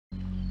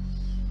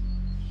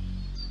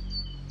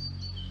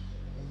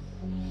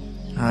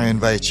I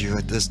invite you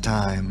at this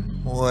time,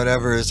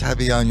 whatever is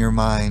heavy on your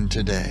mind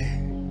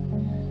today,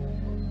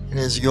 it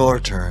is your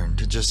turn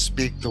to just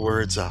speak the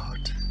words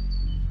out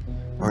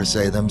or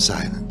say them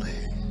silently.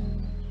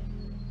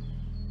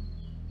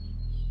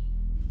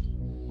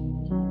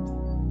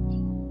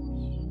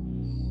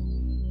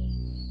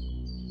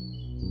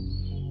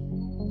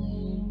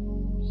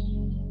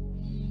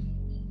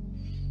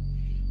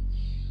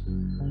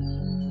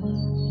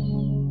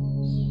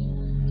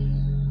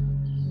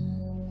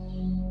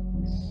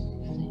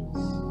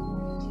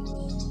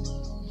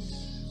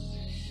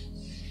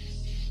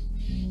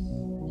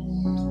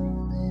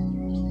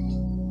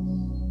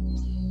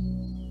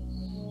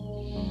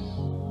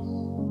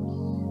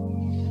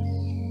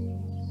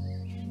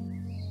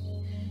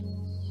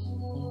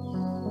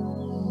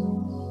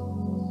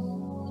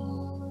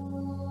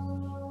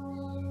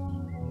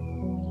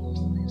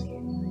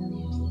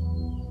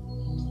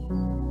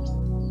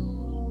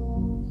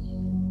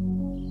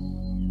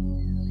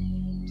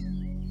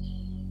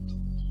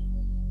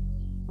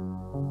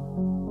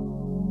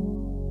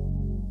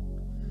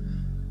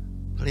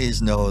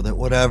 Please know that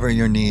whatever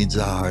your needs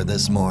are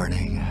this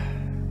morning,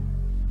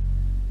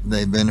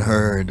 they've been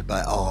heard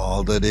by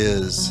all that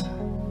is,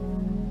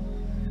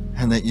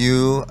 and that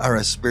you are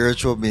a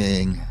spiritual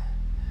being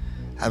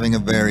having a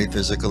very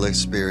physical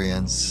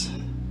experience.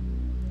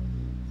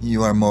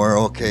 You are more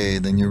okay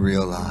than you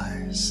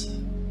realize.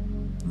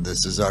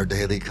 This is our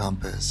daily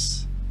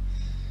compass.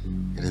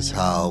 It is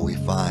how we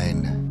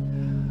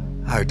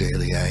find our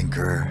daily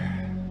anchor.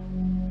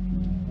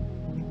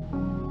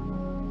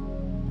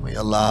 We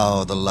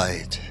allow the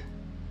light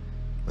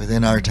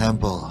within our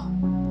temple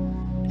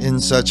in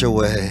such a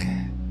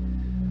way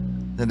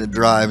that it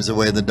drives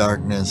away the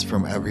darkness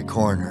from every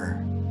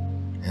corner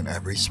and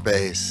every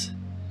space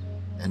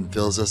and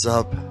fills us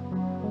up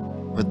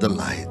with the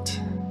light.